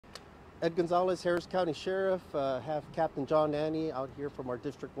Ed Gonzalez, Harris County Sheriff. Have Captain John Annie out here from our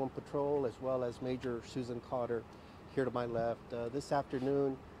District 1 Patrol, as well as Major Susan Cotter here to my left. This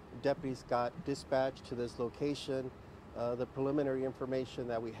afternoon, deputies got dispatched to this location. The preliminary information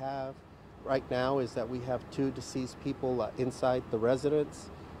that we have right now is that we have 2 deceased people inside the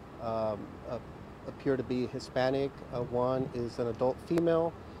residence. Appear to be Hispanic. One is an adult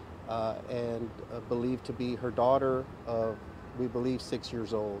female and believed to be her daughter of, we believe, 6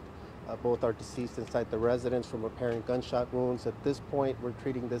 years old. Both are deceased inside the residence from repairing gunshot wounds. At this point, we're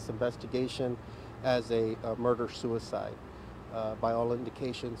treating this investigation as a murder-suicide by all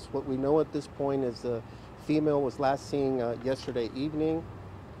indications. What we know at this point is the female was last seen yesterday evening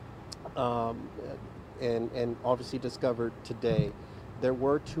and obviously discovered today. There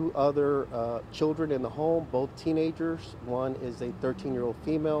were 2 other children in the home, both teenagers. One is a 13-year-old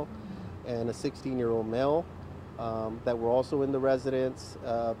female and a 16-year-old male. That were also in the residence,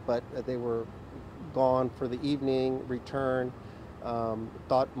 but they were gone for the evening, returned,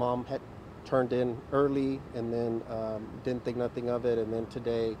 thought mom had turned in early and then didn't think nothing of it. And then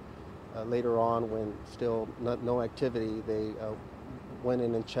today, later on, when still no activity, they went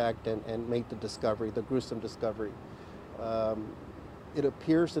in and checked and made the discovery, the gruesome discovery. It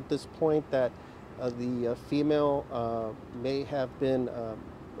appears at this point that the female may have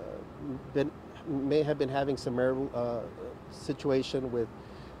been having some marital situation with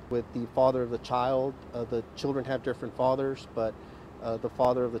the father of the child. The children have different fathers, but the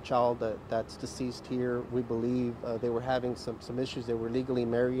father of the child that's deceased here, we believe they were having some issues. They were legally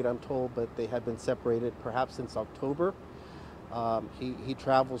married, I'm told, but they had been separated perhaps since October. He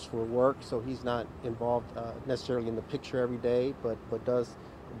travels for work, so he's not involved necessarily in the picture every day, but does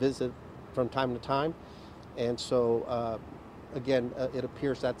visit from time to time. And so again, it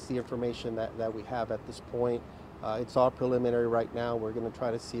appears that's the information that we have at this point. It's all preliminary right now. We're going to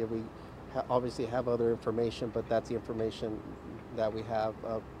try to see if we obviously have other information, but that's the information that we have.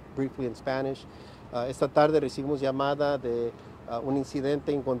 Briefly in Spanish. Esta tarde recibimos llamada de un incidente.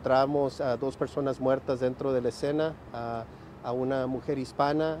 Encontramos a 2 personas muertas dentro de la escena, a una mujer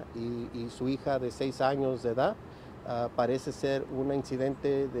hispana y su hija de 6 años de edad. Parece ser un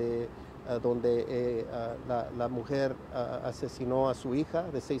incidente donde la mujer asesinó a su hija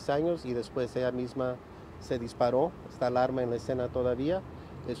de 6 años y después ella misma se disparó. Está el arma en la escena todavía.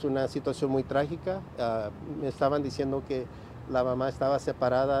 Es una situación muy trágica. Me estaban diciendo que la mamá estaba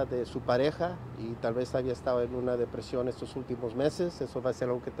separada de su pareja y tal vez había estado en una depresión estos últimos meses. Eso va a ser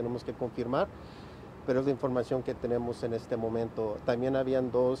algo que tenemos que confirmar, pero es la información que tenemos en este momento. También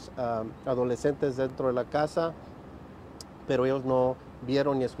habían 2 adolescentes dentro de la casa, pero ellos no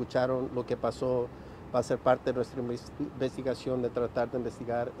vieron ni escucharon lo que pasó. Va a ser parte de nuestra investigación de tratar de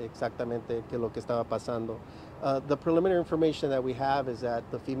investigar exactamente qué es lo que estaba pasando. The preliminary information that we have is that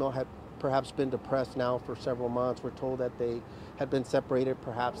the female had perhaps been depressed now for several months. We're told that they had been separated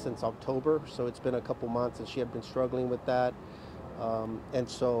perhaps since October, so it's been a couple months and she had been struggling with that. And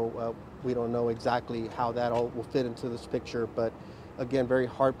so we don't know exactly how that all will fit into this picture, but again, very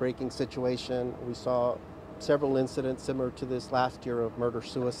heartbreaking situation. We saw several incidents similar to this last year of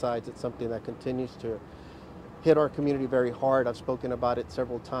murder-suicides. It's something that continues to hit our community very hard. I've spoken about it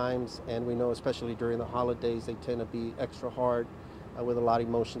several times, and we know especially during the holidays they tend to be extra hard with a lot of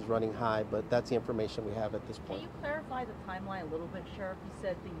emotions running high, but that's the information we have at this point. Can you clarify the timeline a little bit, Sheriff? You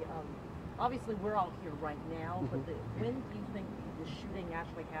said obviously we're all here right now, but when do you think the shooting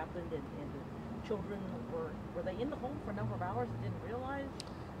actually happened and the children were they in the home for a number of hours and didn't realize?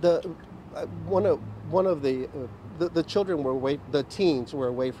 One of the children were away. The teens were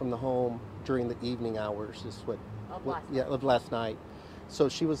away from the home during the evening hours. Is of last night. So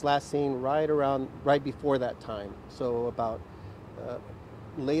she was last seen right before that time. So about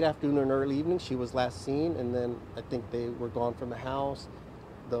late afternoon and early evening, she was last seen, and then I think they were gone from the house.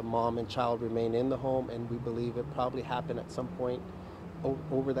 The mom and child remain in the home, and we believe it probably happened at some point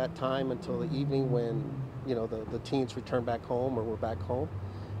over that time until the evening when the teens returned back home or were back home.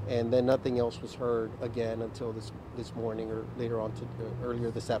 And then nothing else was heard again until this morning or later on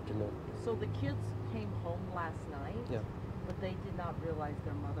earlier this afternoon. So the kids came home last night, yeah, but they did not realize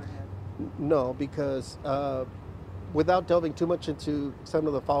their mother had. No, because without delving too much into some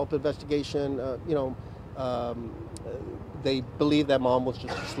of the follow-up investigation, they believe that mom was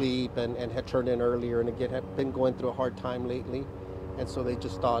just asleep and had turned in earlier, and again had been going through a hard time lately, and so they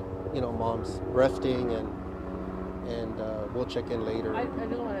just thought mom's resting and we'll check in later. I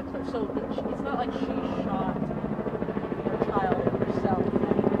just want to clear. So it's not like she shot her child herself.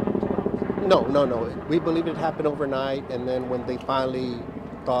 No. We believe it happened overnight, and then when they finally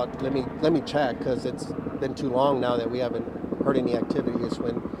thought, let me check, because it's been too long now that we haven't heard any activity, is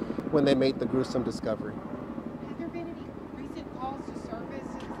when when they made the gruesome discovery. Has there been any recent calls to service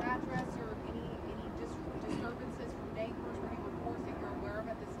to this address or any disturbances from neighbors or any reports that you're aware of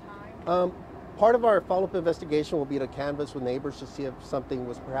at this time? Part of our follow-up investigation will be to canvass with neighbors to see if something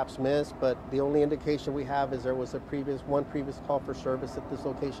was perhaps missed, but the only indication we have is there was one previous call for service at this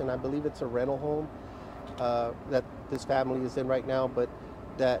location. I believe it's a rental home that this family is in right now, but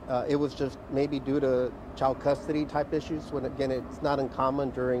that it was just maybe due to child custody type issues, when again it's not uncommon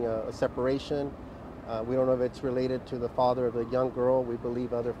during a separation. We don't know if it's related to the father of the young girl. We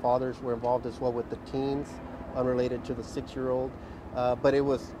believe other fathers were involved as well with the teens, unrelated to the 6-year-old. But it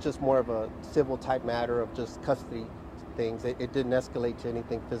was just more of a civil type matter of just custody things. It didn't escalate to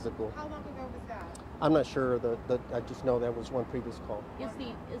anything physical. How long ago was that? I'm not sure. I just know there was one previous call. Is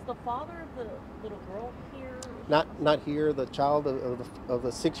the father of the little girl here? Not here. The child of the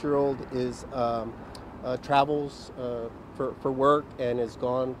 6-year-old is travels for work and is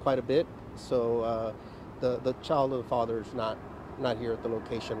gone quite a bit. So the child of the father is not here at the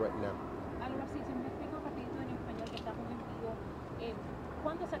location right now. Ahora sí, se me explica rapidito en español que está con el tío.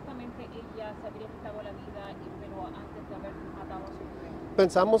 ¿Cuándo exactamente ella se habría quitado la vida, pero antes de haber matado a su bebé?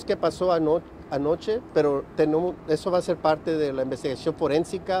 Pensamos que pasó anoche, pero eso va a ser parte de la investigación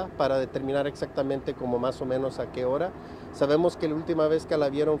forénsica para determinar exactamente como más o menos a qué hora. Sabemos que la última vez que la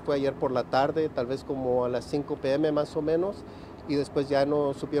vieron fue ayer por la tarde, tal vez como a las 5 p.m. más o menos, y después ya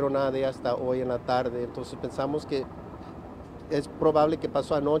no supieron nada de ella hasta hoy en la tarde. Entonces pensamos que es probable que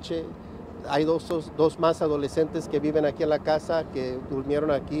pasó anoche. Hay dos más adolescentes que viven aquí en la casa que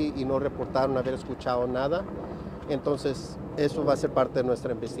durmieron aquí y no reportaron haber escuchado nada. Entonces, eso va a ser parte de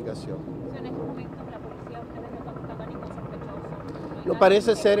nuestra investigación. En este momento, la policía, ustedes no captan a ningún sospechoso. No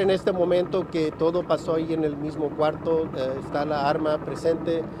parece ser en este momento que todo pasó ahí en el mismo cuarto. Está la arma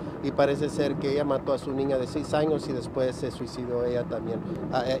presente y parece ser que ella mató a su niña de 6 años y después se suicidó ella también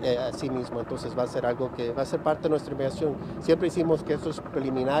a sí misma. Entonces va a ser algo que va a ser parte de nuestra investigación. Siempre hicimos que esto es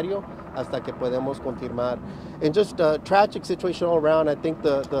preliminario hasta que podemos confirmar. And just a tragic situation all around. I think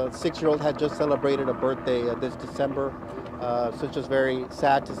the 6-year-old had just celebrated a birthday this December. So it's just very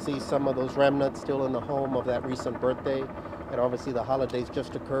sad to see some of those remnants still in the home of that recent birthday. And obviously the holidays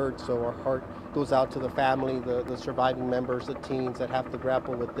just occurred, so our heart goes out to the family, the surviving members, the teens that have to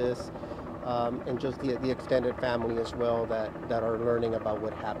grapple with this, and just the extended family as well that are learning about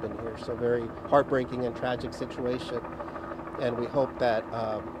what happened here. So very heartbreaking and tragic situation. And we hope that,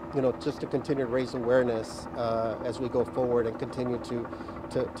 just to continue to raise awareness as we go forward and continue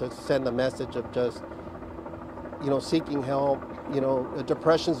to send the message of just, seeking help.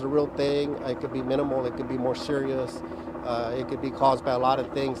 Depression's a real thing. It could be minimal, it could be more serious. It could be caused by a lot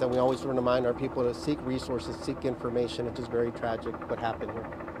of things, and we always want to remind our people to seek resources, seek information. It's just very tragic what happened here.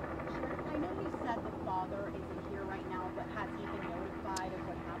 I know you said the father isn't here right now, but has he been notified of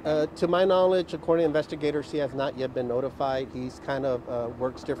what happened? To my knowledge, according to investigators, he has not yet been notified. He's kind of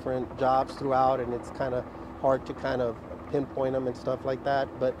works different jobs throughout, and it's kind of hard to kind of pinpoint him and stuff like that.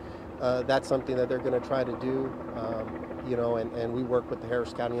 But that's something that they're going to try to do. And we work with the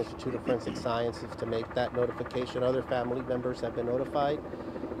Harris County Institute of Forensic Sciences to make that notification. Other family members have been notified,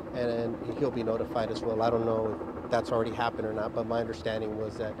 and he'll be notified as well. I don't know if that's already happened or not, but my understanding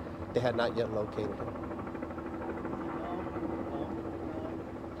was that they had not yet located him.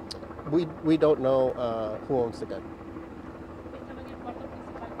 We don't know who owns the gun. ¿Estaba en el cuarto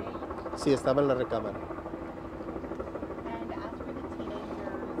principal de ella? Sí, estaba en la recámara. And as for the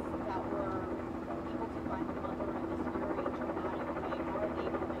teenagers that were able to find the mother in this very traumatic way, how are they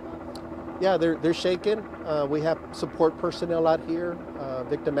holding up? Yeah, they're shaken. We have support personnel out here,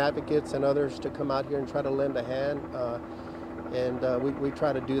 victim advocates and others to come out here and try to lend a hand. We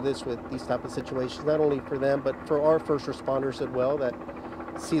try to do this with these type of situations, not only for them, but for our first responders as well that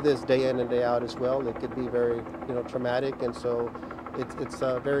see this day in and day out as well. It could be very, traumatic, and so it's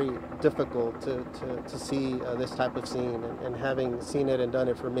very difficult to see this type of scene. And having seen it and done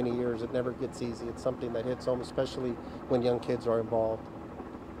it for many years, it never gets easy. It's something that hits home, especially when young kids are involved.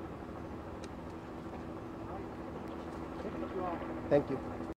 Thank you.